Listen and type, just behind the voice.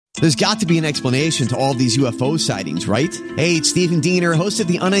There's got to be an explanation to all these UFO sightings, right? Hey, it's Stephen Diener, host of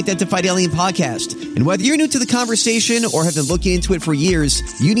the Unidentified Alien Podcast. And whether you're new to the conversation or have been looking into it for years,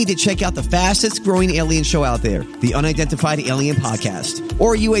 you need to check out the fastest growing alien show out there, the Unidentified Alien Podcast,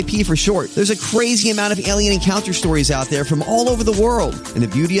 or UAP for short. There's a crazy amount of alien encounter stories out there from all over the world. And the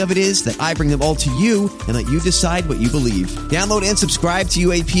beauty of it is that I bring them all to you and let you decide what you believe. Download and subscribe to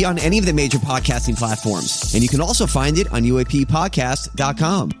UAP on any of the major podcasting platforms. And you can also find it on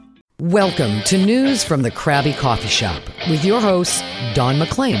UAPpodcast.com. Welcome to News from the Krabby Coffee Shop with your hosts, Don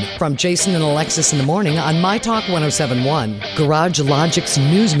McClain from Jason and Alexis in the Morning on My Talk 1071, Garage Logic's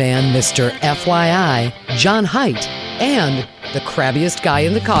newsman, Mr. FYI, John Haidt, and the crabbiest guy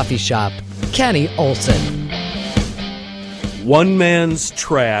in the coffee shop, Kenny Olson. One man's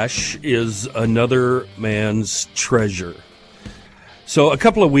trash is another man's treasure. So a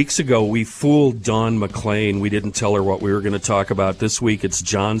couple of weeks ago, we fooled Dawn McClain. We didn't tell her what we were going to talk about. This week, it's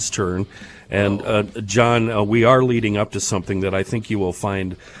John's turn. And John, we are leading up to something that I think you will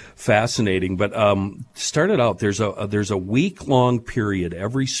find fascinating. But started out, there's a week-long period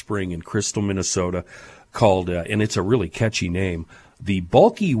every spring in Crystal, Minnesota, called, and it's a really catchy name, the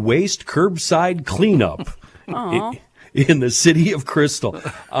Bulky Waste Curbside Cleanup. In the city of Crystal.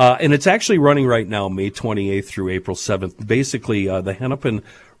 And it's actually running right now, May 28th through April 7th. Basically, the Hennepin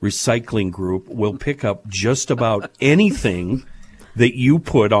Recycling Group will pick up just about anything that you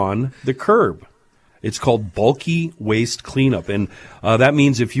put on the curb. It's called Bulky Waste Cleanup. And that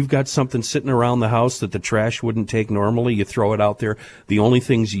means if you've got something sitting around the house that the trash wouldn't take normally, you throw it out there. The only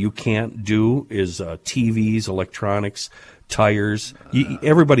things you can't do is TVs, electronics, tires.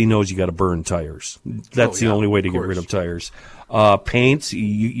 Everybody knows you got to burn tires. That's the only way to get rid of tires. Paints,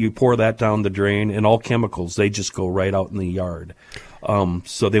 you pour that down the drain, and all chemicals, they just go right out in the yard.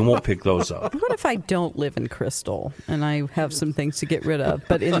 So they won't pick those up. What if I don't live in Crystal and I have some things to get rid of,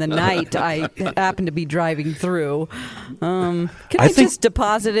 but in the night I happen to be driving through? Can I just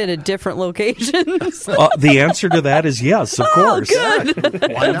deposit it at different locations? The answer to that is yes, of course.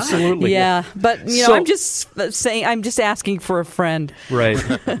 Good. Absolutely. Yeah, but I'm just saying, I'm just asking for a friend. Right.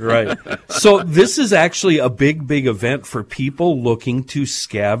 So this is actually a big event for people looking to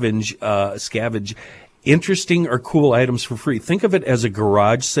scavenge interesting or cool items for free. Think of it as a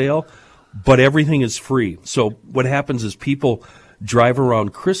garage sale, but everything is free. So what happens is people drive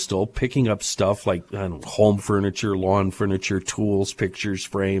around Crystal picking up stuff like home furniture, lawn furniture, tools, pictures,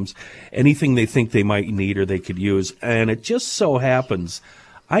 frames, anything they think they might need or they could use. And it just so happens,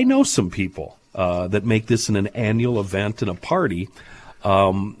 I know some people that make this an annual event and a party.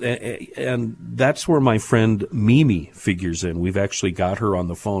 And that's where my friend Mimi figures in. We've actually got her on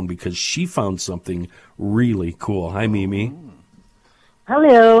the phone because she found something really cool. Hi, Mimi.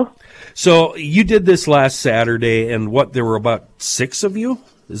 Hello. So you did this last Saturday, and there were about 6 of you?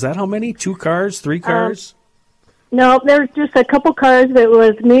 Is that how many? 2 cars, 3 cars? No, there's just a couple cars. It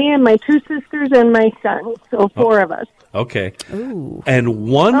was me and my 2 sisters and my son, so 4 of us. Okay. Ooh. And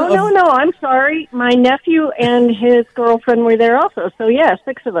one No, I'm sorry. My nephew and his girlfriend were there also. So,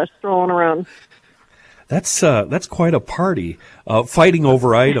 6 of us strolling around. That's quite a party, fighting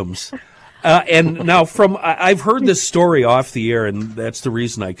over items. And now I've heard this story off the air, and that's the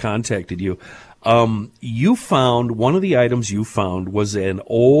reason I contacted you. You found, one of the items you found was an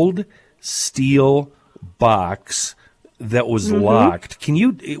old steel box that was locked.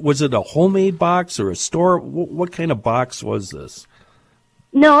 Was it a homemade box or a store? What kind of box was this?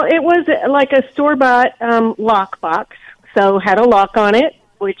 No, it was like a store-bought lock box. So had a lock on it,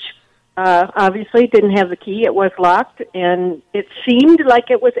 which obviously didn't have the key. It was locked, and it seemed like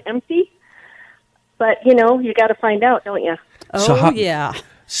it was empty. But, you got to find out, don't you? Yeah.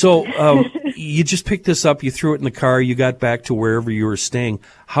 So you just picked this up, you threw it in the car, you got back to wherever you were staying.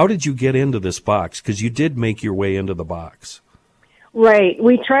 How did you get into this box? Because you did make your way into the box. Right.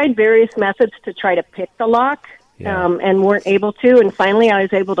 We tried various methods to try to pick the lock, and weren't able to. And finally I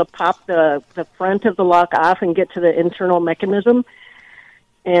was able to pop the front of the lock off and get to the internal mechanism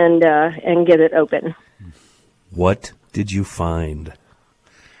and get it open. What did you find?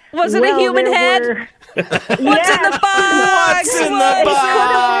 Was it a human head? What's in the box? What's in the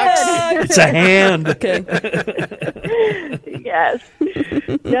box? It's a hand. Okay. Yes.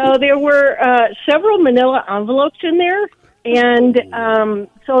 No, there were several manila envelopes in there, and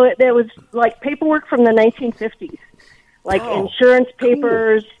so there was like paperwork from the 1950s, like insurance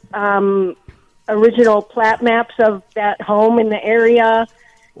papers, original plat maps of that home in the area,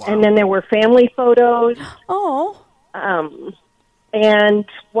 and then there were family photos. And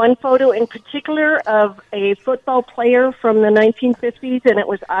one photo in particular of a football player from the 1950s, and it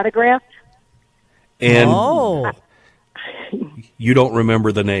was autographed. And You don't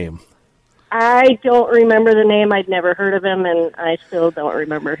remember the name? I don't remember the name. I'd never heard of him, and I still don't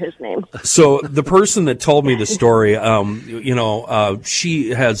remember his name. So the person that told me the story,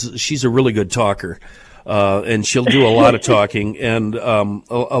 she's a really good talker, and she'll do a lot of talking. And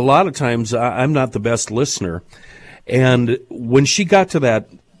a lot of times I'm not the best listener. And when she got to that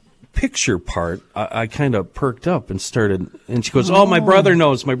picture part, I kind of perked up and started. And she goes, "Oh, my brother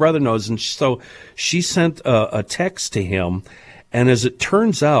knows. My brother knows." And so she sent a text to him. And as it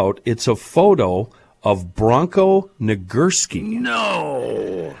turns out, it's a photo of Bronco Nagurski.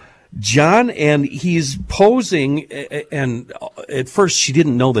 No. John, and he's posing, and at first she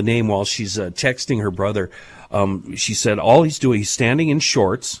didn't know the name while she's texting her brother. She said all he's doing, he's standing in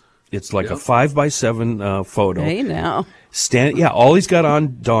shorts. It's like a 5x7 photo. Hey, now. All he's got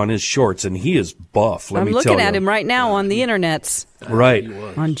on, Dawn, is shorts, and he is buff, let me tell you. I'm looking at him right now on the internets. Right.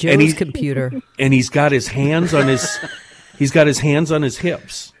 On Joe's computer. And he's got his hands on his... He's got his hands on his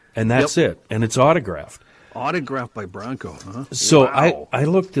hips, and that's it. And it's autographed. Autographed by Bronco, huh? So wow. I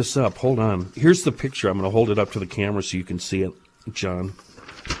looked this up. Hold on. Here's the picture. I'm going to hold it up to the camera so you can see it, John.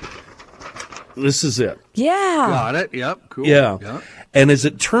 This is it. Yeah. Got it. Yep. Cool. Yeah. And as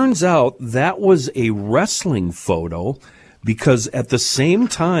it turns out, that was a wrestling photo because at the same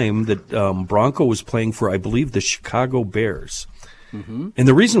time that Bronco was playing for, I believe, the Chicago Bears. Mm-hmm. And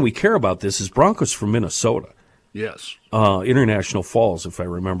the reason we care about this is Bronco's from Minnesota. Yes. International Falls, if I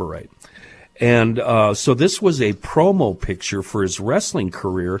remember right. And so this was a promo picture for his wrestling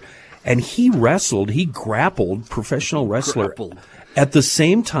career, and he grappled, professional wrestler, at the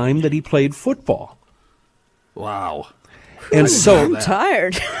same time that he played football. Wow. And so I'm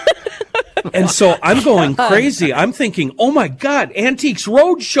tired. And so I'm going crazy. I'm thinking, oh, my God, Antiques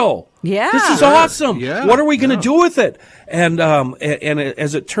Roadshow. Yeah. This is awesome. Yeah. What are we going to do with it? And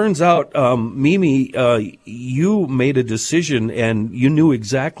as it turns out, Mimi, you made a decision, and you knew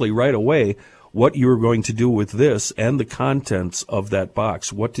exactly right away what you were going to do with this and the contents of that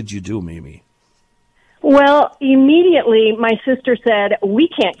box. What did you do, Mimi? Well, immediately my sister said, we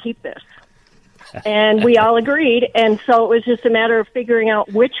can't keep this. And we all agreed, and so it was just a matter of figuring out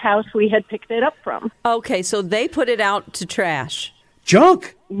which house we had picked it up from. Okay, so they put it out to trash.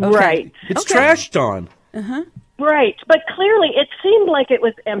 Junk. Okay. Right. It's trashed on. Uh-huh. Right, but clearly it seemed like it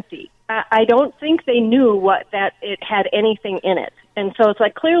was empty. I don't think they knew that it had anything in it. And so it's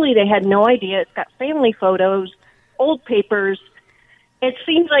like clearly they had no idea. It's got family photos, old papers. It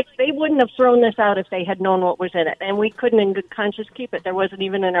seems like they wouldn't have thrown this out if they had known what was in it. And we couldn't in good conscience keep it. There wasn't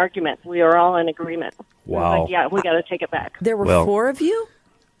even an argument. We were all in agreement. Wow. Like, yeah, we got to take it back. There were 4 of you?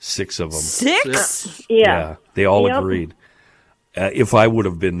 6 of them. 6? Yeah. They all Yep. agreed. If I would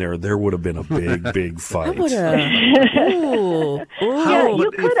have been there would have been a big, big fight. Ooh. Yeah, you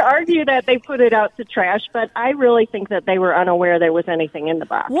could argue that they put it out to trash, but I really think that they were unaware there was anything in the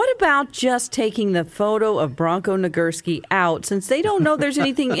box. What about just taking the photo of Bronco Nagurski out, since they don't know there's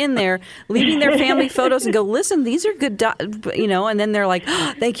anything in there, leaving their family photos and go, listen, these are good, and then they're like,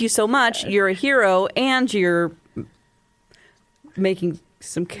 oh, thank you so much, you're a hero, and you're making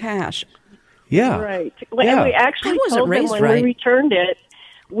some cash. Yeah. Right. Yeah. And we actually I wasn't told them raised when right. we returned it,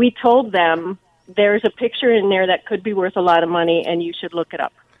 we told them there's a picture in there that could be worth a lot of money and you should look it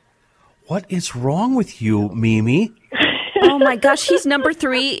up. What is wrong with you, Mimi? Oh, my gosh, he's number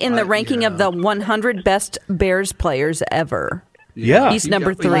 3 in the ranking of the 100 best Bears players ever. Yeah. He's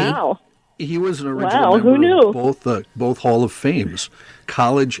number 3. Wow. He was an original Wow, member who knew? of both Hall of Fames,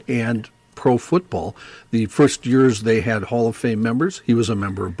 college and pro football. The first years they had Hall of Fame members, he was a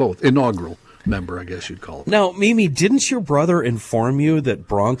member of both. Inaugural member, I guess you'd call it. Now, Mimi, didn't your brother inform you that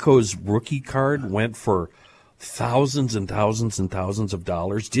Broncos rookie card went for thousands and thousands and thousands of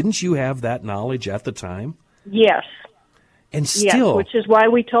dollars? Didn't you have that knowledge at the time? Yes. And Yes, still, which is why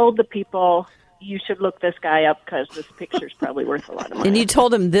we told the people you should look this guy up because this picture's probably worth a lot of money. And you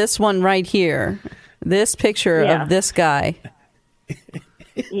told him this one right here, this picture Yeah. of this guy.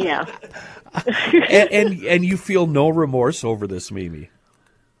 Yeah. and you feel no remorse over this, Mimi.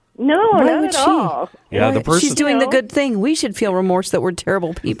 No, Why not would at she? all. Yeah, the person. She's doing the good thing. We should feel remorse that we're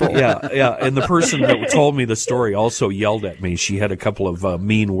terrible people. Yeah, and the person that told me the story also yelled at me. She had a couple of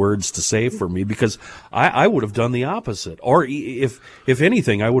mean words to say for me because I would have done the opposite. Or if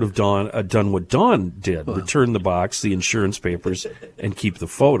anything, I would have done what Dawn did: return the box, the insurance papers, and keep the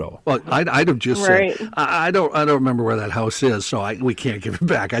photo. Well, I'd have just Right. said, I don't remember where that house is, so we can't give it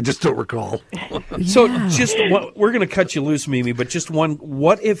back. I just don't recall. So we're going to cut you loose, Mimi, but just one.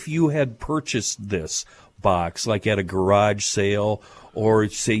 What if you had purchased this box like at a garage sale, or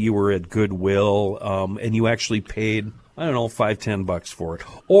say you were at Goodwill, and you actually paid I don't know, $5-10 for it.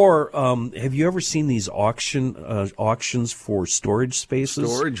 Or have you ever seen these auctions for storage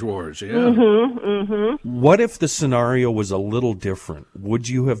spaces? Storage Wars, yeah. What if the scenario was a little different? Would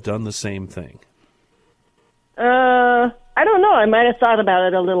you have done the same thing? I don't know. I might have thought about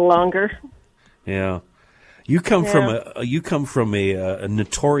it a little longer. Yeah. You come from a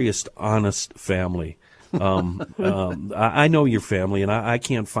notorious honest family. I know your family, and I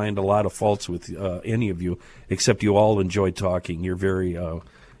can't find a lot of faults with any of you, except you all enjoy talking. You're very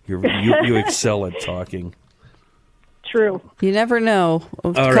you excel at talking. True. You never know.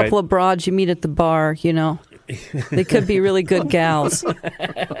 A couple of broads you meet at the bar, they could be really good gals.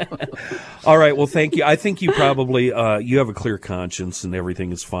 All right. Well, thank you. I think you probably you have a clear conscience and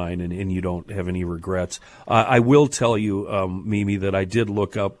everything is fine, and you don't have any regrets. I will tell you, Mimi, that I did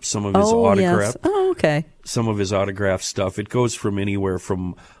look up some of his autograph. Yes. Oh, okay. Some of his autograph stuff. It goes from anywhere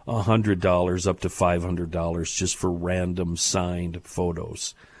from $100 up to $500 just for random signed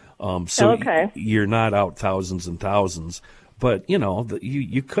photos. So you're not out thousands and thousands, but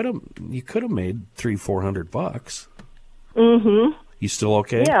you could have made $300-400. You still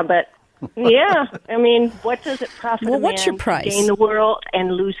okay? Yeah, but yeah, I mean, what does it profit a what's man your price? to gain the world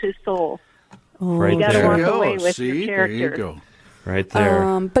and lose his soul? Right You got to there. walk away with See, your there character. you go. Right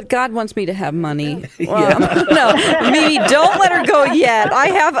there. But God wants me to have money. No, Mimi, don't let her go yet. I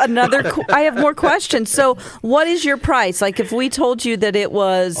have more questions. So, what is your price? Like, if we told you that it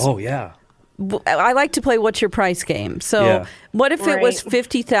was, Oh yeah. I like to play "What's Your Price" game. So, Yeah. what if it was Right.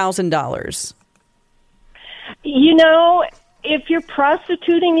 $50,000? If you're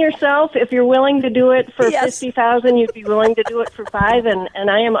prostituting yourself, if you're willing to do it for Yes. $50,000, you'd be willing to do it for $5,000, and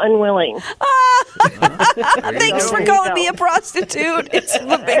I am unwilling. Thanks for calling me a prostitute. It's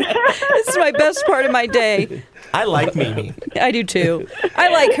my best part of my day. I like Mimi. I do too. I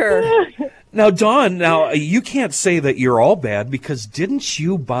like her. Now, Dawn, you can't say that you're all bad because didn't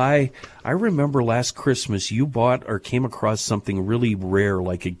you buy, I remember last Christmas you bought or came across something really rare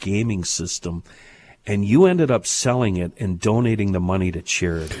like a gaming system, and you ended up selling it and donating the money to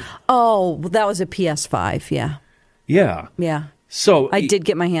charity. Oh, that was a PS5. Yeah. Yeah. Yeah. So I did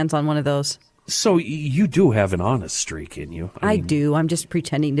get my hands on one of those. So you do have an honest streak in you. I do. I'm just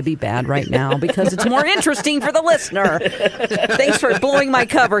pretending to be bad right now because it's more interesting for the listener. Thanks for blowing my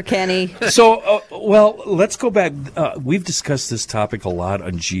cover, Kenny. So, let's go back. We've discussed this topic a lot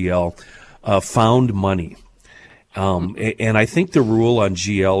on GL, found money. And I think the rule on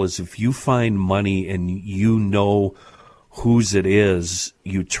GL is if you find money and you know whose it is,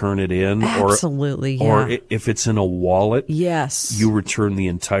 you turn it in. Absolutely, Or yeah. if it's in a wallet, Yes. you return the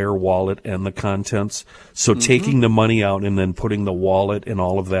entire wallet and the contents. So taking the money out and then putting the wallet and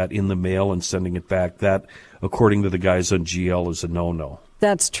all of that in the mail and sending it back, that, according to the guys on GL, is a no-no.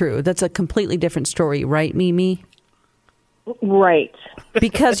 That's true. That's a completely different story, right, Mimi? Right.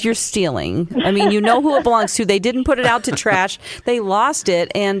 Because you're stealing. I mean, you know who it belongs to. They didn't put it out to trash. They lost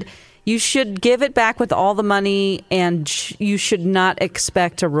it, and you should give it back with all the money, and you should not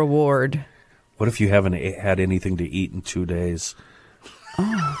expect a reward. What if you haven't had anything to eat in 2 days?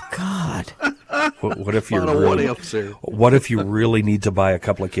 Oh, God. What if you're Lot of really, what-ifs there. what if you really need to buy a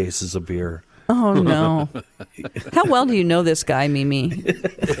couple of cases of beer? Oh, no. How well do you know this guy, Mimi?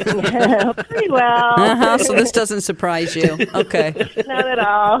 Pretty well. So this doesn't surprise you. Okay. Not at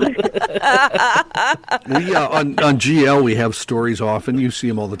all. On GL, we have stories often. You see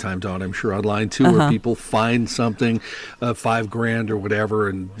them all the time, Dawn, I'm sure, online, too, where people find something, $5,000 or whatever,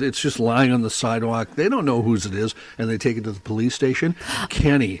 and it's just lying on the sidewalk. They don't know whose it is, and they take it to the police station.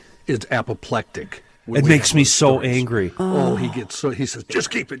 Kenny is apoplectic. It makes me so angry. Oh, he says,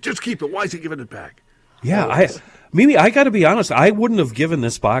 just keep it. Why is he giving it back? Yeah, Mimi, I got to be honest. I wouldn't have given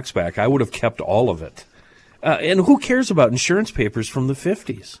this box back. I would have kept all of it. And who cares about insurance papers from the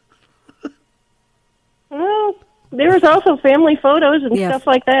 50s? Well, there was also family photos and Yeah. stuff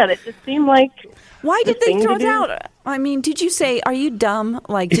like that. It just seemed like... Why did the they thing throw to it do. out? I mean, did you say, are you dumb?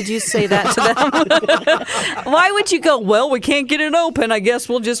 Like, did you say that to them? Why would you go, well, we can't get it open. I guess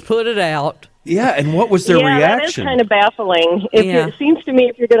we'll just put it out. Yeah, and what was their that is reaction? kind of baffling. Yeah. It seems to me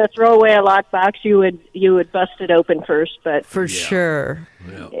if you're going to throw away a lockbox, you would bust it open first. But For sure.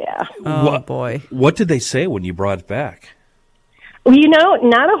 yeah, Oh, boy. What did they say when you brought it back? well,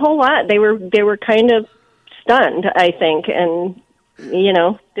 not a whole lot. They were kind of stunned, I think, and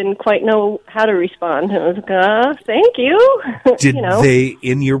didn't quite know how to respond. I was like, thank you. Did You they,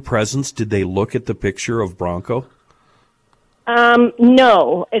 in your presence, did they look at the picture of Bronco?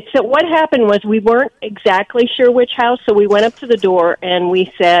 No. So what happened was we weren't exactly sure which house, so we went up to the door and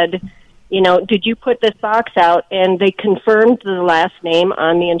we said, did you put this box out? And they confirmed the last name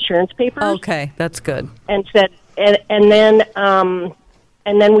on the insurance papers Okay, that's good. and said and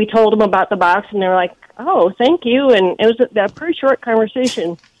then we told them about the box, and they were like, "Oh, thank you." And it was a pretty short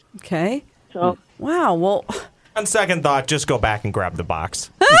conversation. Okay. So wow. Well, on second thought, just go back and grab the box.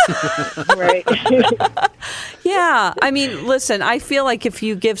 right. yeah. I mean, listen. I feel like if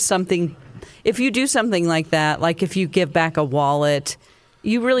you do something like that, like if you give back a wallet,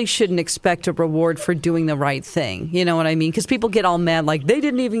 you really shouldn't expect a reward for doing the right thing. You know what I mean? Because people get all mad, like they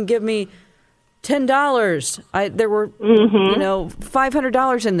didn't even give me $10. There were,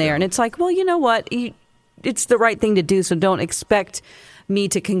 $500 in there, and it's like, well, you know what? It's the right thing to do. So don't expect me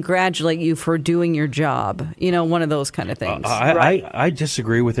to congratulate you for doing your job. One of those kind of things. I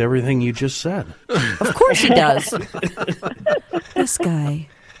disagree with everything you just said. Of course he does. This guy.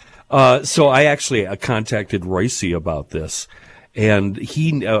 So I actually contacted Royce about this. And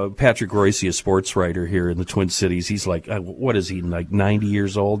Patrick Royce, a sports writer here in the Twin Cities, he's like, what is he, like 90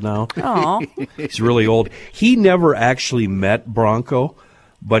 years old now? Oh, he's really old. He never actually met Bronco,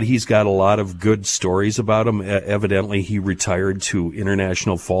 but he's got a lot of good stories about him. Evidently, he retired to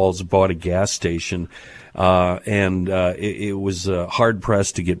International Falls, bought a gas station, and it was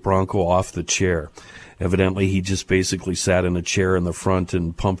hard-pressed to get Bronco off the chair. Evidently, he just basically sat in a chair in the front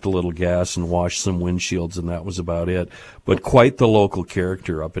and pumped a little gas and washed some windshields, and that was about it. But quite the local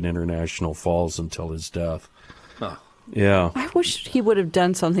character up in International Falls until his death. Huh. Yeah. I wish he would have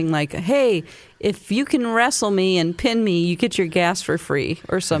done something like, hey, if you can wrestle me and pin me, you get your gas for free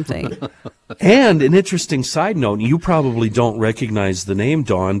or something. And an interesting side note, you probably don't recognize the name,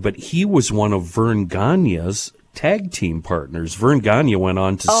 Dawn, but he was one of Vern Gagne's tag team partners. Vern Gagne went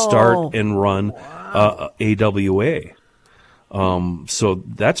on to start and run AWA. So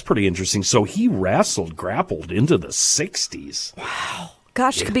that's pretty interesting. So he grappled into the 60s. Wow.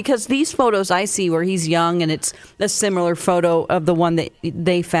 Gosh, because these photos I see where he's young, and it's a similar photo of the one that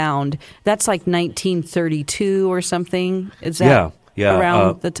they found. That's like 1932 or something. Is that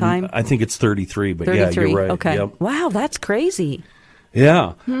around the time? I think it's 33, but 33. Yeah, you're right. Okay. Yep. Wow, that's crazy.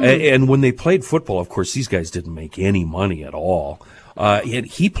 Yeah. And when they played football, of course, these guys didn't make any money at all.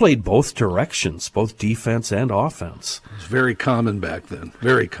 He played both directions, both defense and offense. It was very common back then.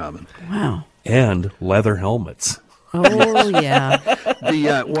 Very common. Wow. And leather helmets. Oh,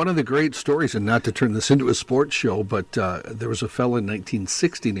 yeah. One of the great stories, and not to turn this into a sports show, but there was a fellow in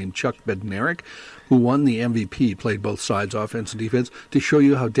 1960 named Chuck Bednarik who won the MVP, played both sides, offense and defense, to show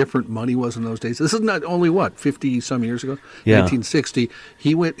you how different money was in those days. This is not only, 50-some years ago? Yeah. 1960.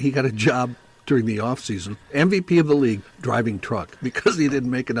 He got a job during the offseason, MVP of the league, driving truck, because he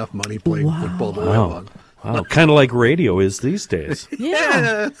didn't make enough money playing football to live on. Wow, kind of like radio is these days.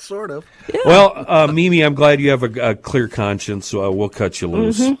 Yeah, sort of. Yeah. Well, Mimi, I'm glad you have a clear conscience, so we'll cut you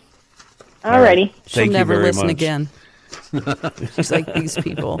loose. Mm-hmm. All righty. She'll Thank never you very listen much. again. She's like these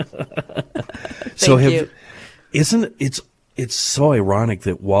people. So Thank you. It's so ironic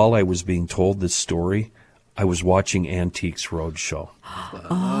that while I was being told this story, I was watching Antiques Roadshow.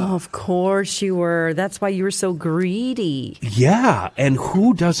 Oh, of course you were. That's why you were so greedy. Yeah, and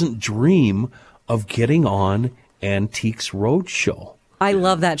who doesn't dream of getting on Antiques Roadshow? I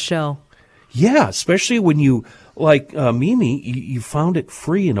love that show. Yeah, especially when you, like Mimi, you found it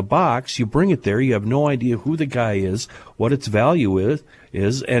free in a box. You bring it there. You have no idea who the guy is, what its value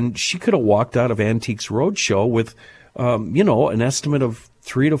is, and she could have walked out of Antiques Roadshow with, an estimate of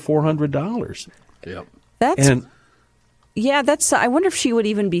 $300 to $400. Yep. I wonder if she would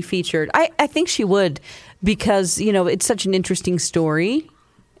even be featured. I think she would, because, it's such an interesting story.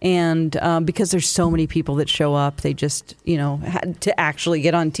 And because there's so many people that show up, they just, to actually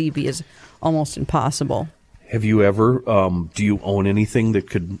get on TV is almost impossible. Have you ever, do you own anything that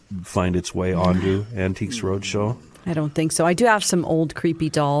could find its way onto Antiques Roadshow? I don't think so. I do have some old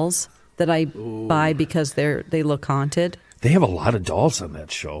creepy dolls that I buy because they look haunted. They have a lot of dolls on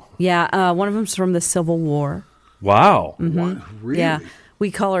that show. Yeah, one of them's from the Civil War. Wow. What? Really? Yeah. We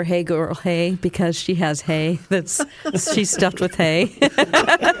call her Hey Girl Hey because she has hay she's stuffed with hay.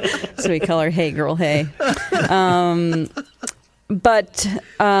 So we call her Hey Girl Hey. I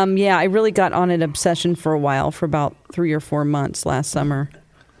really got on an obsession for a while, for about 3 or 4 months last summer.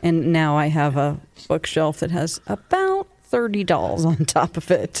 And now I have a bookshelf that has about 30 dolls on top of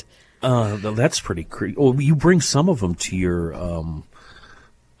it. That's pretty creepy. Well, you bring some of them to your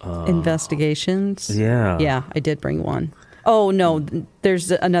Investigations. Yeah. Yeah, I did bring one. Oh, no, there's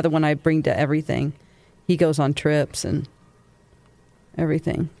another one I bring to everything. He goes on trips and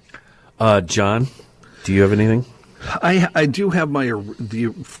everything. John, do you have anything? I do have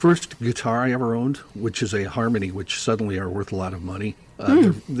the first guitar I ever owned, which is a Harmony, which suddenly are worth a lot of money.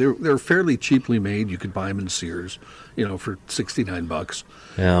 They're fairly cheaply made. You could buy them in Sears, for $69.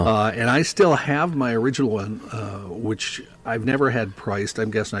 Yeah. And I still have my original one, which I've never had priced.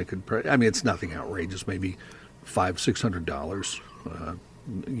 I'm guessing I could. It's nothing outrageous. Maybe $500-$600.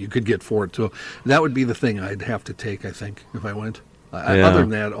 You could get for it. So that would be the thing I'd have to take, I think, if I went. Other than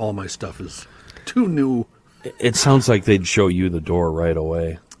that, all my stuff is too new. It sounds like they'd show you the door right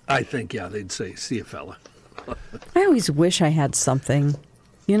away. I think, yeah, they'd say, see a fella. I always wish I had something,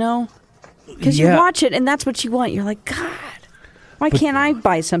 because you Yeah. watch it and that's what you want. You're like, God, why can't I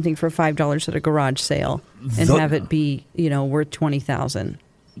buy something for $5 at a garage sale and have it be, worth $20,000?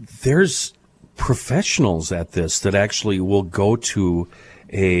 There's professionals at this that actually will go to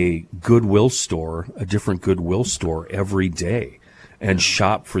a Goodwill store, a different Goodwill store every day and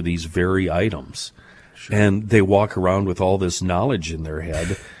shop for these very items. Sure. And they walk around with all this knowledge in their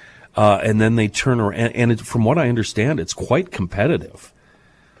head. And then they turn around, and from what I understand, it's quite competitive.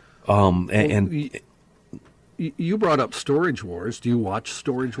 You brought up Storage Wars. Do you watch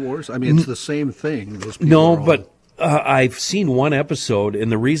Storage Wars? It's the same thing. Those people no, are all- but I've seen one episode,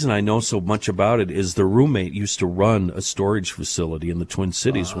 and the reason I know so much about it is the roommate used to run a storage facility in the Twin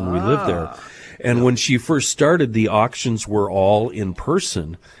Cities when we lived there. And when she first started, the auctions were all in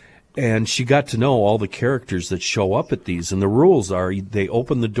person. And she got to know all the characters that show up at these. And the rules are they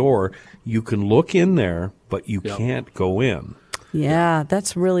open the door, you can look in there, but you can't go in. Yeah,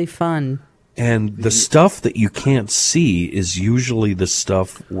 that's really fun. And the stuff that you can't see is usually the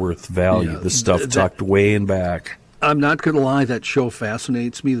stuff worth value, the stuff tucked way in back. I'm not going to lie, that show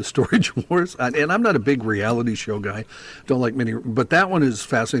fascinates me, the Storage Wars. And I'm not a big reality show guy. Don't like many. But that one is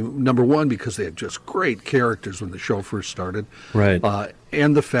fascinating. Number one, because they had just great characters when the show first started. Right.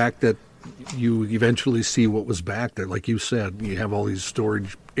 And the fact that you eventually see what was back there. Like you said, you have all these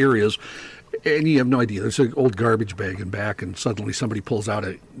storage areas, and you have no idea. There's an old garbage bag in back, and suddenly somebody pulls out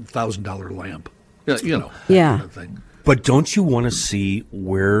a $1,000 lamp. That Yeah. kind of thing. But don't you want to see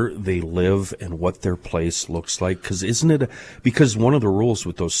where they live and what their place looks like? Because one of the rules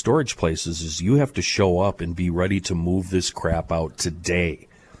with those storage places is you have to show up and be ready to move this crap out today.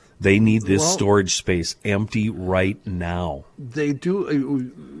 They need this storage space empty right now. They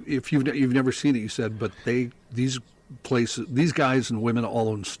do. If you've never seen it, you said, but these guys and women all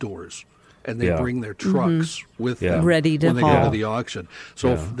own stores, and they bring their trucks with them Ready to when they haul. go to the auction. So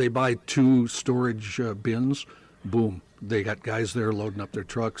if they buy 2 storage bins, boom, they got guys there loading up their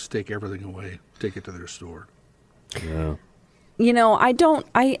trucks, take everything away, take it to their store. Yeah.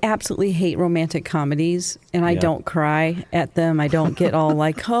 I absolutely hate romantic comedies, and I don't cry at them. I don't get all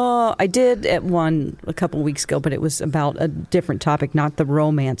like, oh, I did at one a couple weeks ago, but it was about a different topic, not the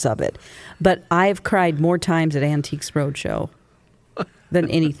romance of it. But I've cried more times at Antiques Roadshow than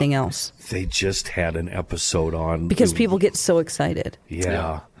anything else. They just had an episode on. Because people get so excited.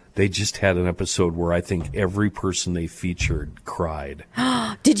 Yeah. They just had an episode where I think every person they featured cried.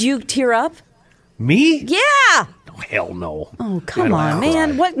 Did you tear up? Me? Yeah. Oh, hell no. Oh, come on,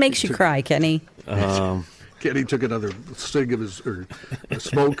 man. What makes you cry, Kenny? Kenny took another cig of his, or a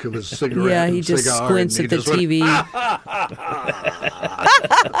smoke of his cigarette. Yeah, he and just cigar, squints and at the just went, TV. Oh,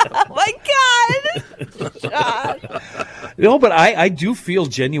 my God. No, but I do feel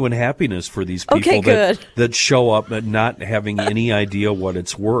genuine happiness for these people Okay, good. that show up and not having any idea what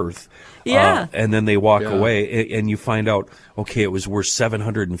it's worth. Yeah. And then they walk away, and you find out, okay, it was worth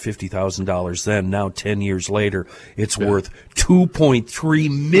 $750,000 then. Now, 10 years later, it's worth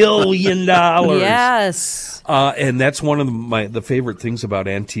 $2.3 million. Yes. And that's one of the favorite things about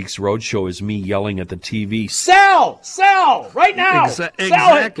Antiques Roadshow is me yelling at the TV, sell, right now. Sell it."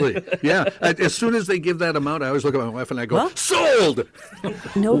 Exactly. Yeah. As soon as they give that amount, I always look at my wife and I go, sold!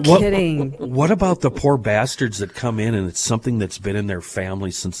 No kidding. What about the poor bastards that come in and it's something that's been in their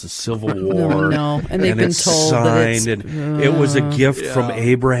family since the Civil War? No. And they've been it's told that signed, it's- and it was a gift from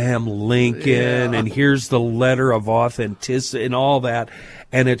Abraham Lincoln, and here's the letter of authenticity and all that,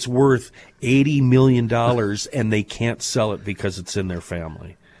 and it's worth $80 million, and they can't sell it because it's in their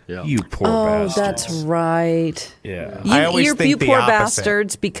family. Yeah. You poor Oh, bastards. that's right. Yeah. I always think you the poor opposite.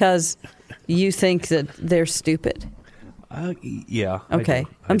 bastards because you think that they're stupid. Yeah. I Okay. do.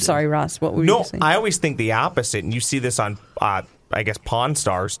 I'm sorry, Ross. What were you No, saying? I always think the opposite, and you see this on, I guess, Pawn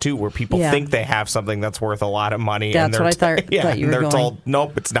Stars too, where people Yeah. think they have something that's worth a lot of money. That's and they're what I thought you and were they're going. told,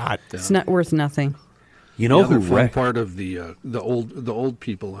 nope, it's not. It's not worth nothing. You know The other who fun wrecked? part of the old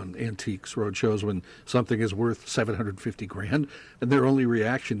people on Antiques Roadshows when something is worth $750,000 and their only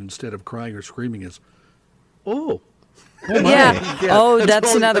reaction instead of crying or screaming is, "Oh." Yeah. Oh,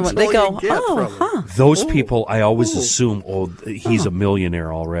 that's another one. They all go, you get oh, from it. huh. Those people, I always assume, he's a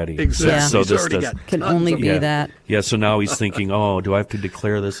millionaire already. Exactly. Yeah. So He's this already does. got Can tons only of be it. Yeah. that. Yeah, so now he's thinking, do I have to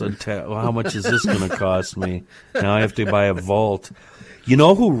declare this? How much is this going to cost me? Now I have to buy a vault. You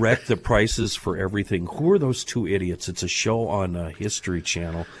know who wrecked the prices for everything? Who are those two idiots? It's a show on History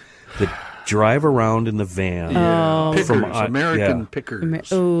Channel that drive around in the van. Pickers, From, American yeah.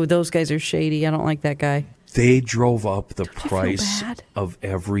 pickers. Oh, those guys are shady. I don't like that guy. They drove up the you feel price bad? of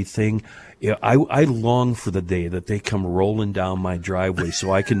everything. Yeah, I long for the day that they come rolling down my driveway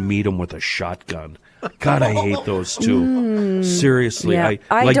so I can meet them with a shotgun. God, I hate those two. Seriously, Yeah,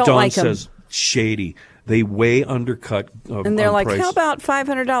 I like don't Dawn like 'em. says, shady. They way undercut. And they're on like, price. how about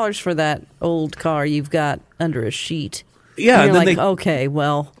 $500 for that old car you've got under a sheet? Yeah, And and you're then like, okay,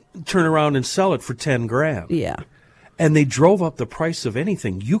 well, turn around and sell it for $10,000. yeah. And they drove up the price of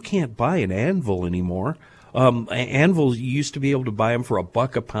anything. You can't buy an anvil anymore. Anvils, you used to be able to buy them for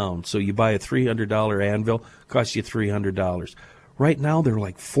 $1 a pound. So you buy a $300 anvil, costs you $300. Right now, they're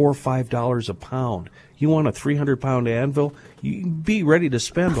like $4 or $5 a pound. You want a 300-pound anvil? You be ready to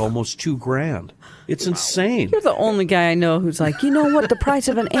spend almost $2,000. It's insane. You're the only guy I know who's like, you know what the price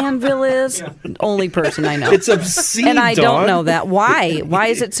of an anvil is? Only person I know. It's obscene, and I Dawn. don't know that. Why? Why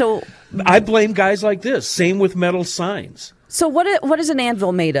is it so? I blame guys like this. Same with metal signs. So what is an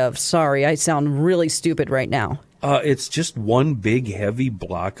anvil made of? Sorry, I sound really stupid right now. It's just one big heavy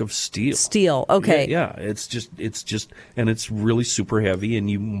block of steel. Steel. Okay. Yeah, it's just, and it's really super heavy,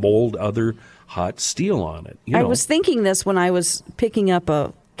 and you mold other hot steel on it. I was thinking this when I was picking up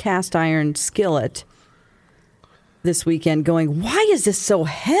a cast iron skillet this weekend, going, why is this so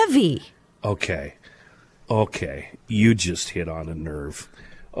heavy? Okay, you just hit on a nerve.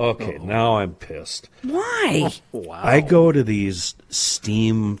 Okay, now I'm pissed. Why? I go to these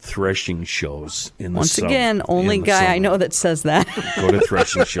steam threshing shows in the Once summer. again, only in the guy I summer. know that says that. Go to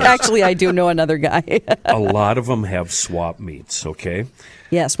threshing shows. Actually, I do know another guy. A lot of them have swap meets, okay?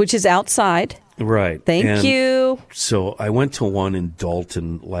 Yes, which is outside. Right. Thank And you. So I went to one in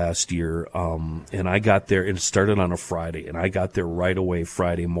Dalton last year, and I got there, and it started on a Friday, and I got there right away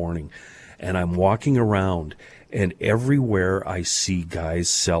Friday morning. And I'm walking around, and everywhere I see guys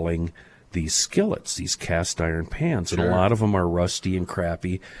selling these skillets, these cast iron pans, and a lot of them are rusty and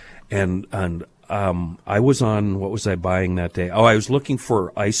crappy. And I was on, what was I buying that day? Oh, I was looking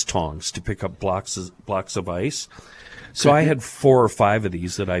for ice tongs to pick up blocks of ice. So I had 4 or 5 of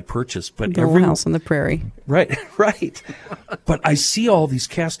these that I purchased, but The Little House on the Prairie. Right. But I see all these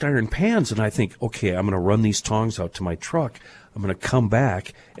cast iron pans, and I think, okay, I'm going to run these tongs out to my truck. I'm going to come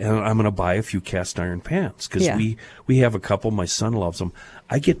back, and I'm going to buy a few cast iron pans because we have a couple. My son loves them.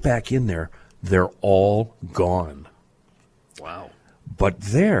 I get back in there. They're all gone. Wow. But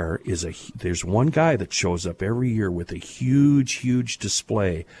there's one guy that shows up every year with a huge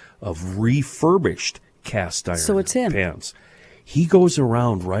display of refurbished cast iron So it's him. pans. He goes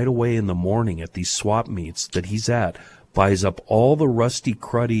around right away in the morning at these swap meets that he's at, buys up all the rusty,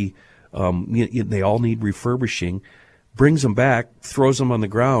 cruddy, they all need refurbishing, brings them back, throws them on the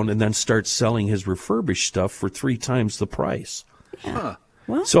ground, and then starts selling his refurbished stuff for 3 times the price. Huh.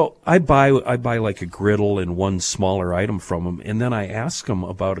 Well, So I buy like a griddle and one smaller item from him, and then I ask him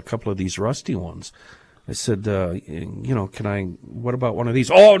about a couple of these rusty ones. I said, what about one of these?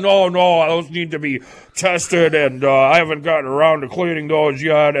 Oh, no, those need to be tested, and I haven't gotten around to cleaning those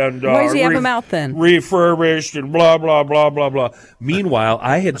yet. And why does he have them out then? Refurbished and blah, blah, blah, blah, blah. Meanwhile,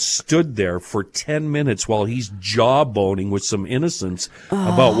 I had stood there for 10 minutes while he's jawboning with some innocence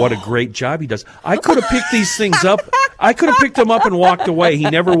about what a great job he does. I could have picked these things up. I could have picked them up and walked away. He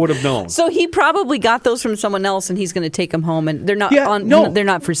never would have known. So he probably got those from someone else, and he's going to take them home, and they're not they're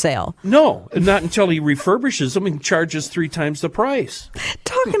not for sale. No, not until he refurbishes them and charges 3 times the price.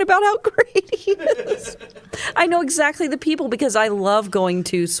 Talking about how great he is. I know exactly the people because I love going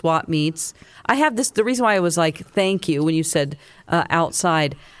to swap meets. I have this. The reason why I was like, thank you when you said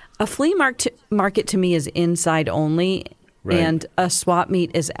outside. A flea market to me is inside only. Right. And a swap meet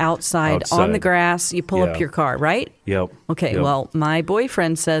is outside on the grass. You pull up your car, right? Yep. Okay, Yep. well, my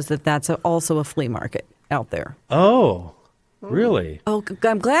boyfriend says that that's also a flea market out there. Oh, really? Oh,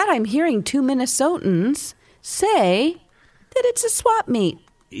 I'm glad I'm hearing 2 Minnesotans say that it's a swap meet.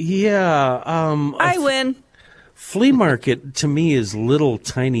 Yeah. I win. Flea market to me is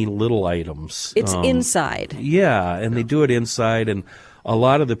tiny little items. It's inside. Yeah, and they do it inside, and a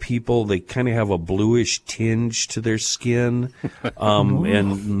lot of the people, they kind of have a bluish tinge to their skin,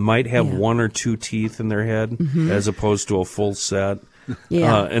 and might have 1 or 2 teeth in their head as opposed to a full set.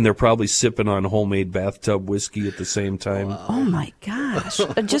 Yeah. And they're probably sipping on homemade bathtub whiskey at the same time. Oh my gosh!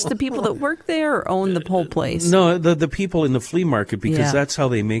 Just the people that work there or own the whole place? No, the people in the flea market, because Yeah. that's how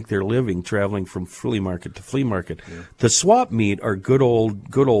they make their living, traveling from flea market to flea market. The swap meet are good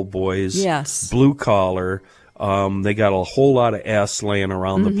old boys. Yes. Blue collar. They got a whole lot of S laying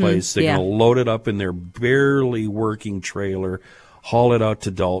around the place. They're yeah. going to load it up in their barely working trailer, haul it out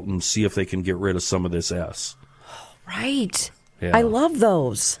to Dalton, see if they can get rid of some of this S. Right. Yeah. I love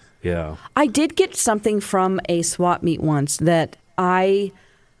those. Yeah. I did get something from a swap meet once that oh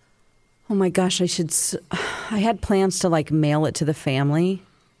my gosh, I had plans to like mail it to the family.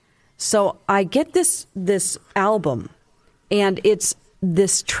 So I get this album, and it's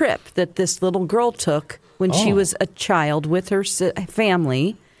this trip that this little girl took when she was a child with her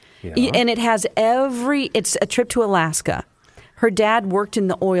family. Yeah. And it has it's a trip to Alaska. Her dad worked in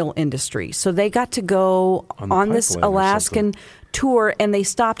the oil industry, so they got to go on this pipeline or Alaskan tour, and they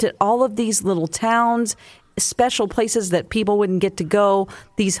stopped at all of these little towns, special places that people wouldn't get to go,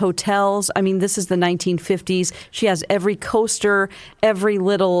 these hotels. I mean, this is the 1950s. She has every coaster, every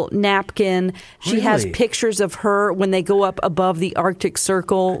little napkin. She has Really? pictures of her when they go up above the Arctic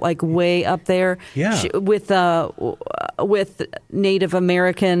Circle, like way up there. Yeah. With Native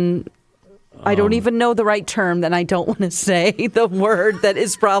American. I don't even know the right term, then I don't want to say the word that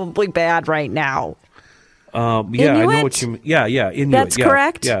is probably bad right now. Yeah, I know Inuit? what you mean. Yeah, Inuit. That's yeah,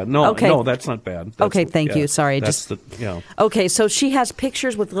 correct? Yeah, no, Okay. no, that's not bad. That's, Okay, thank you. Sorry, that's Okay, so she has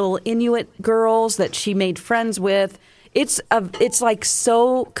pictures with little Inuit girls that she made friends with. It's like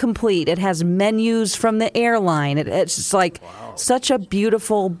so complete. It has menus from the airline. It's just like such a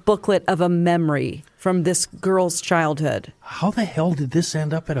beautiful booklet of a memory from this girl's childhood. How the hell did this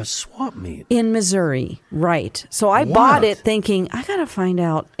end up at a swap meet? In Missouri, right. So I bought it thinking, I got to find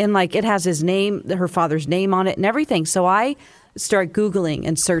out. And like it has his name, her father's name on it and everything. So I start Googling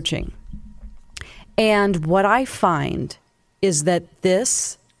and searching. And what I find is that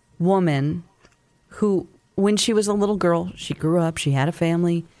this woman who, when she was a little girl, she grew up, she had a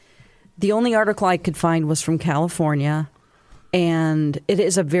family. The only article I could find was from California. And it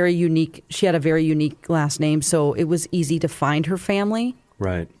is she had a very unique last name, so it was easy to find her family.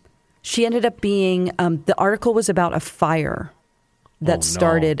 Right. She ended up being, the article was about a fire that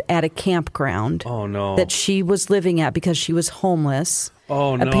started at a campground. Oh, no. That she was living at because she was homeless.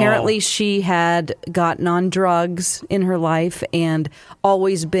 Oh, no. Apparently she had gotten on drugs in her life and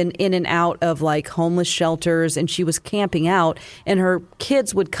always been in and out of like homeless shelters, and she was camping out, and her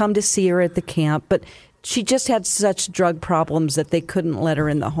kids would come to see her at the camp, but she just had such drug problems that they couldn't let her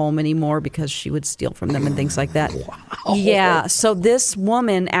in the home anymore because she would steal from them and things like that. Wow. Yeah. So this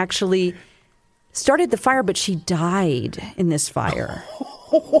woman actually started the fire, but she died in this fire.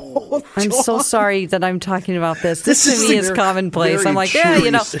 I'm so sorry that I'm talking about this. This to me is commonplace. I'm like, yeah,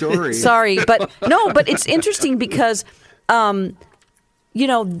 you know, sorry. But no, but it's interesting because, you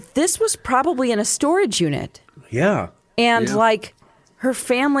know, this was probably in a storage unit. Yeah. And like her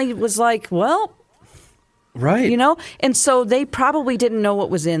family was like, well, right. You know, and so they probably didn't know what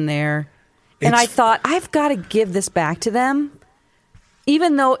was in there. And I thought, I've got to give this back to them.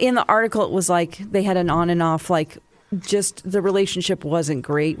 Even though in the article it was like they had an on and off, like just the relationship wasn't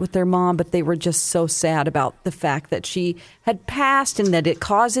great with their mom, but they were just so sad about the fact that she had passed and that it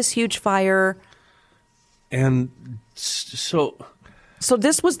caused this huge fire. And so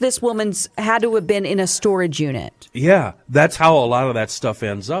this woman's had to have been in a storage unit. Yeah, that's how a lot of that stuff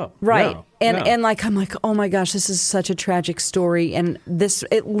ends up. Right. Yeah, And like, I'm like, oh my gosh, this is such a tragic story. And this,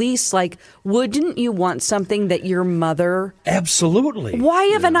 at least, like, wouldn't you want something that your mother... Absolutely. Why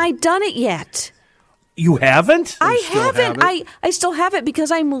haven't I done it yet? You haven't? I haven't. I still have it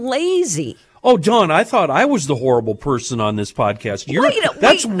because I'm lazy. Oh, Dawn, I thought I was the horrible person on this podcast.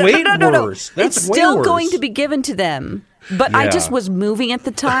 That's way worse. That's it's way still worse. going to be given to them. But I just was moving at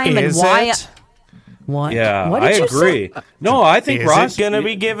the time. Is and why? it? What? Yeah, what I did you agree. say? No, I think Is Ross... it going to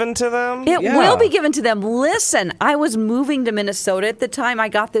be given to them? It will be given to them. Listen, I was moving to Minnesota at the time I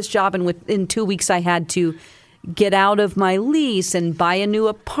got this job, and within 2 weeks I had to get out of my lease and buy a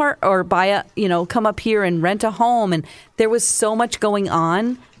new come up here and rent a home. And there was so much going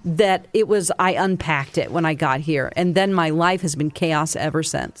on that I unpacked it when I got here. And then my life has been chaos ever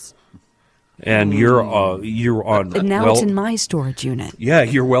since. And you're on... And now it's in my storage unit. Yeah,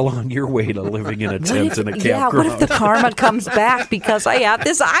 you're well on your way to living in a tent in a campground. Yeah, what if the karma comes back because I have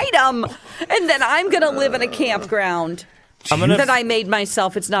this item and then I'm going to live in a campground that I made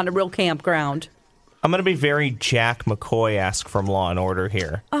myself? It's not a real campground. I'm going to be very Jack McCoy-esque from Law & Order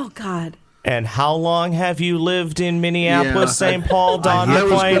here. Oh, God. And how long have you lived in Minneapolis, St. Paul, Don I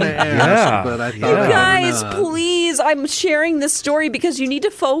was McClain? going to ask, but I thought Yeah. Guys, not. please, I'm sharing this story because you need to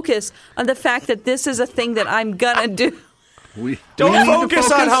focus on the fact that this is a thing that I'm gonna do. Don't we need to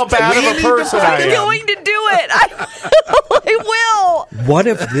focus on how bad of a person I I'm am. going to do it. I will. What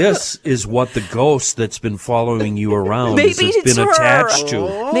if this is what the ghost that's been following you around Maybe has it's been her. attached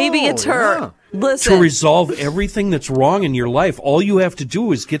to? Maybe it's her. yeah. Listen. To resolve everything that's wrong in your life, all you have to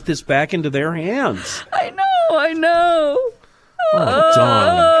do is get this back into their hands. I know. Oh,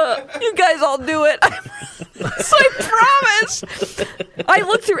 Don. You guys all do it. I promise. I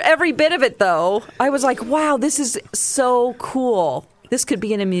looked through every bit of it, though. I was like, wow, this is so cool. This could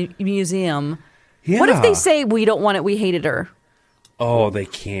be in a museum. Yeah. What if they say we don't want it, we hated her? Oh, they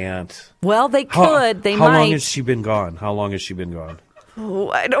can't. Well, they could. They how might. long has she been gone? How long has she been gone? Oh,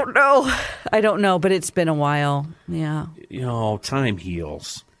 I don't know, but it's been a while. Yeah. You know, time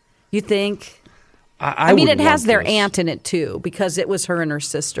heals. You think? I mean, would it has want their this. aunt in it, too, because it was her and her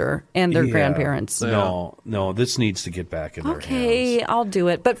sister and their Yeah. grandparents. No, this needs to get back in their Okay, hands. I'll do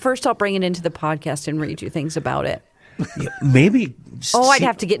it. But first, I'll bring it into the podcast and read you things about it. Maybe. Oh, I'd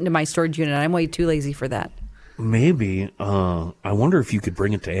have to get into my storage unit. I'm way too lazy for that. Maybe. I wonder if you could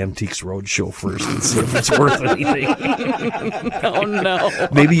bring it to Antiques Roadshow first and see if it's worth anything. Oh, no.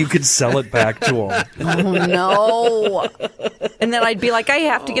 Maybe you could sell it back to them. Oh, no. And then I'd be like, I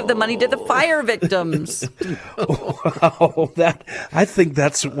have to give the money to the fire victims. Wow, I think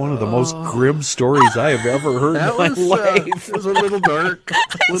that's one of the most grim stories I have ever heard That in my was, life. it was a little dark.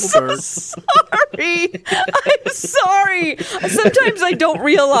 dark. Sorry. I'm sorry. Sometimes I don't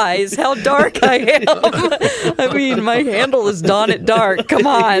realize how dark I am. I mean, my handle is Dawn at Dark. Come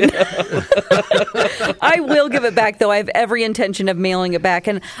on. I will give it back, though. I have every intention of mailing it back.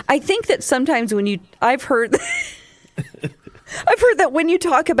 And I think that sometimes I've heard that when you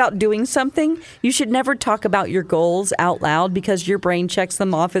talk about doing something, you should never talk about your goals out loud because your brain checks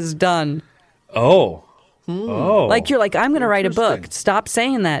them off as done. Oh. Like you're like, I'm going to write a book. Interesting. Stop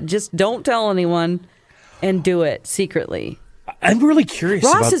saying that. Just don't tell anyone and do it secretly. I'm really curious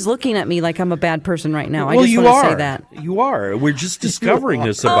Ross about... is looking at me like I'm a bad person right now. I Well, just you want are. to say that. You are. We're just discovering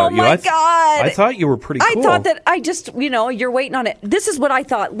this about Oh, you. my God. I thought you were pretty cool. I thought that I just, you're waiting on it. This is what I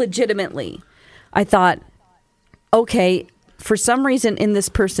thought legitimately. I thought, okay, for some reason in this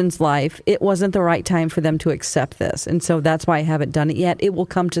person's life, it wasn't the right time for them to accept this. And so that's why I haven't done it yet. It will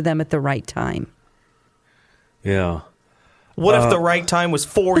come to them at the right time. Yeah. What if the right time was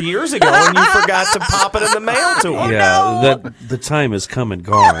 4 years ago and you forgot to pop it in the mail to him? Yeah, the time is come and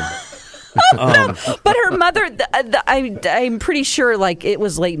gone. But her mother, I'm pretty sure like it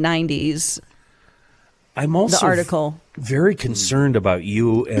was late 90s, I'm also the article. very concerned about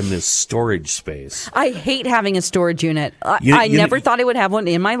you and this storage space. I hate having a storage unit. I You- never thought I would have one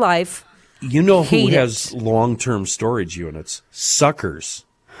in my life. You know who Hate has it. long-term storage units? Suckers.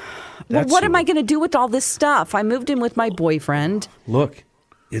 Well, That's what am who. I going to do with all this stuff? I moved in with my boyfriend. Look,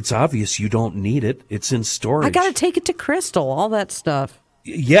 it's obvious you don't need it. It's in storage. I got to take it to Crystal, all that stuff.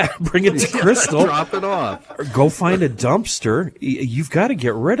 Yeah, bring it to Crystal. Drop it off. Or go find a dumpster. You've got to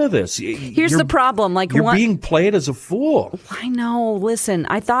get rid of this. Here's the problem. Like, You're being played as a fool. I know. Listen,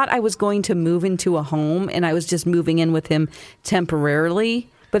 I thought I was going to move into a home and I was just moving in with him temporarily.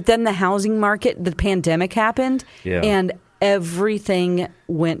 But then the housing market, the pandemic happened, Yeah. and everything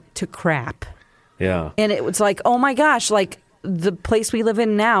went to crap. Yeah. And it was like, oh my gosh, like the place we live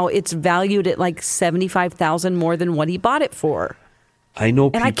in now, it's valued at like $75,000 more than what he bought it for. I know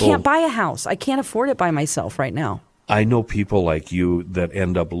And people. I can't buy a house. I can't afford it by myself right now. I know people like you that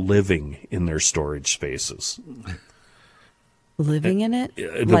end up living in their storage spaces. Living in it?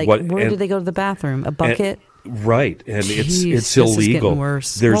 the Like, what- where do and- they go to the bathroom? A bucket? Right, and Jeez, it's this illegal. is getting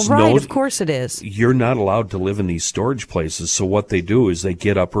worse. There's well, right, no. of course it is. You're not allowed to live in these storage places. So what they do is they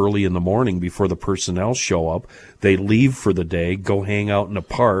get up early in the morning before the personnel show up. They leave for the day, go hang out in a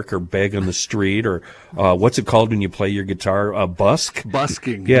park or beg on the street or what's it called when you play your guitar? Busk.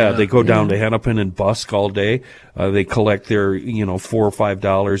 Busking. Yeah, they go down to Hennepin and busk all day. They collect their, $4 or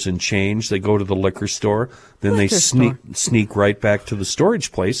 $5 in change. They go to the liquor store. Then they sneak right back to the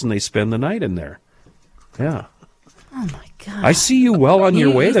storage place and they spend the night in there. Yeah. Oh my God. I see you well on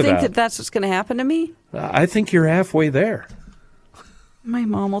your way you to think that. that's what's going to happen to me? I think you're halfway there. My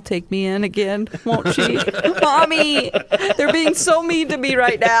mom will take me in again, won't she? Mommy, they're being so mean to me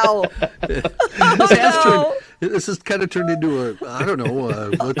right now. Oh, no. This has kind of turned into let's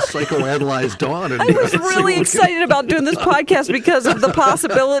psychoanalyze Dawn. And, I was really excited about doing this podcast because of the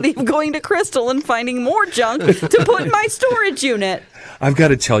possibility of going to Crystal and finding more junk to put in my storage unit. I've got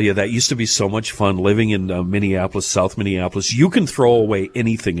to tell you, that used to be so much fun living in Minneapolis, South Minneapolis. You can throw away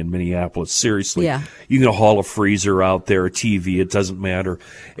anything in Minneapolis, seriously. Yeah. You can haul a freezer out there, a TV, it doesn't matter.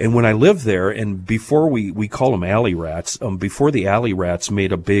 And when I lived there, and before we call them alley rats, before the alley rats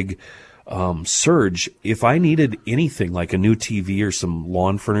made a big surge, if I needed anything like a new TV or some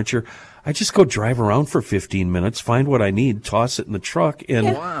lawn furniture, I just go drive around for 15 minutes, find what I need, toss it in the truck,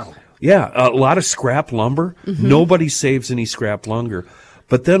 and Wow. yeah, a lot of scrap lumber. Mm-hmm. Nobody saves any scrap lumber.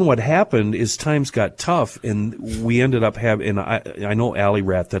 But then what happened is times got tough, and we ended up having, and I know alley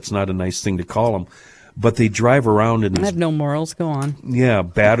rat, that's not a nice thing to call them, but they drive around in I these, have no morals. Go on.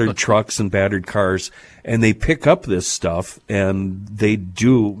 battered trucks and battered cars, and they pick up this stuff, and they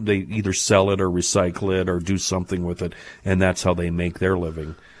either sell it or recycle it or do something with it, and that's how they make their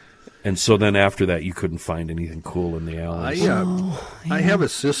living. And so then after that, you couldn't find anything cool in the alleys. I have a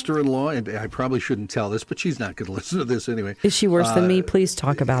sister-in-law, and I probably shouldn't tell this, but she's not going to listen to this anyway. Is she worse than me? Please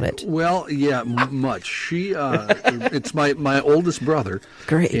talk about it. Well, yeah, much. She, it's my oldest brother.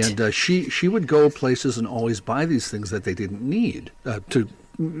 Great. And she would go places and always buy these things that they didn't need to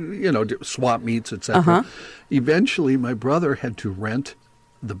swap meets, etc. Uh-huh. Eventually, my brother had to rent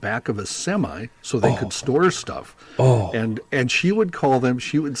the back of a semi so they could store stuff. And she would call them.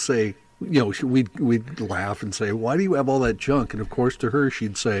 She would say, we'd laugh and say, "Why do you have all that junk?" And of course, to her,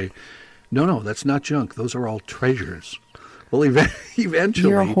 she'd say, "No, that's not junk. Those are all treasures." Well, eventually,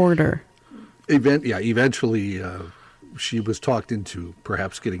 You're a hoarder. Eventually, she was talked into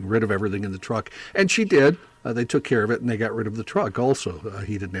perhaps getting rid of everything in the truck, and she did. They took care of it, and they got rid of the truck also.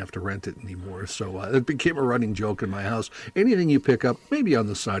 He didn't have to rent it anymore. So it became a running joke in my house. Anything you pick up, maybe on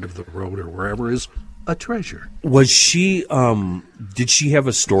the side of the road or wherever, is a treasure. Was she, did she have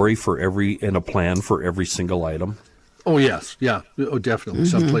a story for and a plan for every single item? Oh, yes. Yeah. Oh, definitely.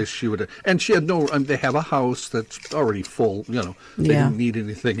 Someplace she would. And she had they have a house that's already full, They didn't need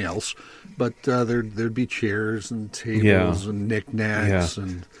anything else. But there'd be chairs and tables and knickknacks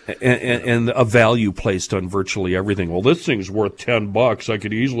and a value placed on virtually everything. Well, this thing's worth $10. I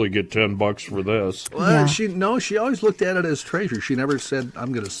could easily get $10 for this. Well, she always looked at it as treasure. She never said,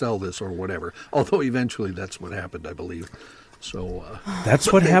 "I'm going to sell this" or whatever. Although eventually that's what happened, I believe. So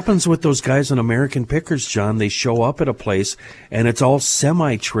that's what happens with those guys in American Pickers, John. They show up at a place, and it's all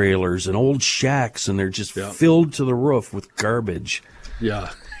semi-trailers and old shacks, and they're just filled to the roof with garbage.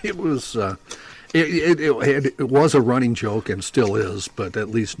 Yeah, it was. It was a running joke and still is, but at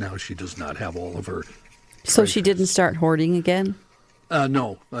least now she does not have all of her. So she didn't start hoarding again?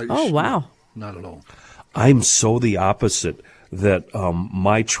 No. Wow. Not at all. I'm so the opposite. That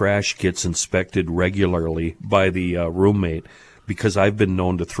my trash gets inspected regularly by the roommate because I've been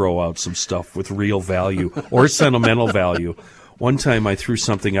known to throw out some stuff with real value or sentimental value. One time I threw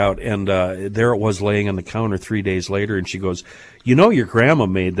something out, and there it was laying on the counter 3 days later, and she goes, "Your grandma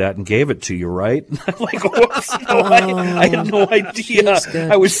made that and gave it to you, right?" And I'm like, "Whoops, no, I had no idea.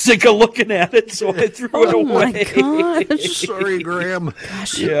 I was sick of looking at it, so I threw it away." My gosh. Sorry, Graham.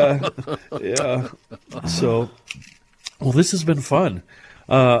 Yeah. So... Well, this has been fun.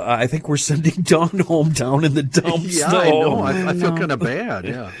 I think we're sending Dawn home down in the dumps. Yeah, I know. I feel kind of bad,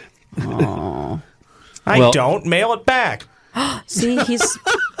 yeah. I don't. Mail it back. See,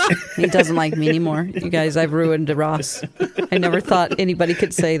 he doesn't like me anymore. You guys, I've ruined Ross. I never thought anybody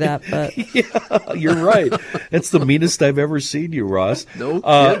could say that, but yeah, you're right. That's the meanest I've ever seen you, Ross. No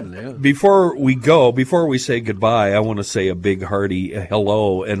kidding. Yeah. Before we say goodbye, I want to say a big hearty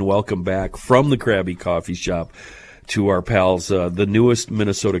hello and welcome back from the Krabby Coffee Shop to our pals, the newest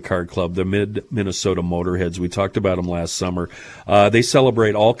Minnesota Car Club, the Mid-Minnesota Motorheads. We talked about them last summer. They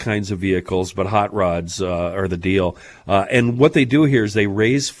celebrate all kinds of vehicles, but hot rods are the deal. And what they do here is they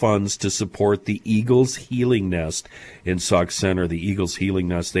raise funds to support the Eagles Healing Nest in Sauk Center. The Eagles Healing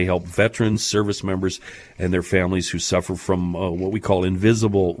Nest, they help veterans, service members, and their families who suffer from what we call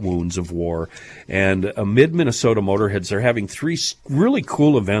invisible wounds of war. And Mid-Minnesota Motorheads are having 3 really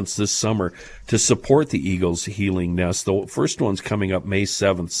cool events this summer to support the Eagles Healing Nest. The first one's coming up May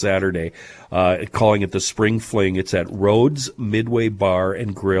 7th, Saturday, calling it the Spring Fling. It's at Rhodes Midway Bar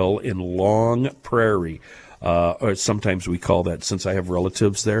and Grill in Long Prairie. Or sometimes we call that, since I have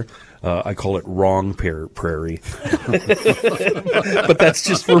relatives there, I call it Wrong Prairie. But that's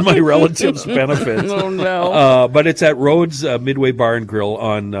just for my relatives' benefit. oh no. But it's at Rhodes Midway Bar and Grill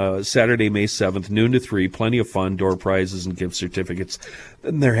on Saturday, May 7th, noon to 3. Plenty of fun, door prizes and gift certificates.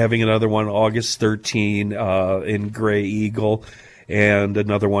 And they're having another one August 13 in Gray Eagle. and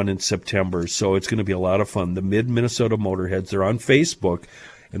another one in September. So it's going to be a lot of fun. The Mid-Minnesota Motorheads, they're on Facebook,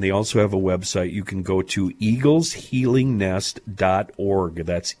 and they also have a website. You can go to eagleshealingnest.org.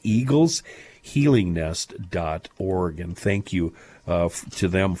 That's eagleshealingnest.org. And thank you to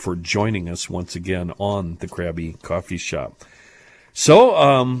them for joining us once again on the Krabby Coffee Shop.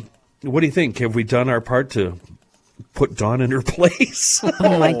 So, what do you think? Have we done our part to put Dawn in her place?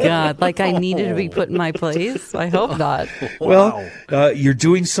 Oh my God! Like I needed to be put in my place. I hope not. Well, you're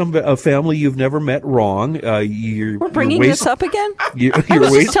doing a family you've never met wrong. We're bringing this up again. You're I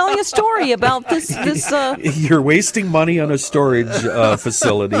was just telling a story about this. You're wasting money on a storage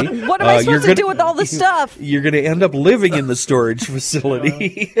facility. What am I supposed to do with all this stuff? You're going to end up living in the storage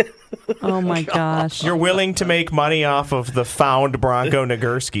facility. Oh my gosh! You're willing to make money off of the found Bronco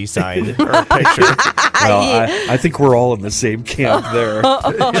Nagurski sign or picture. Well, I think we're all in the same camp there.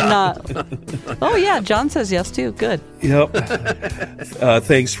 Oh yeah, John says yes too. Good. Yep.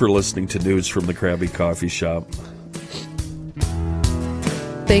 Thanks for listening to News from the Krabby Coffee Shop.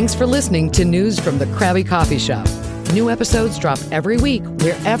 Thanks for listening to News from the Krabby Coffee Shop. New episodes drop every week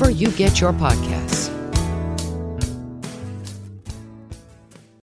wherever you get your podcasts.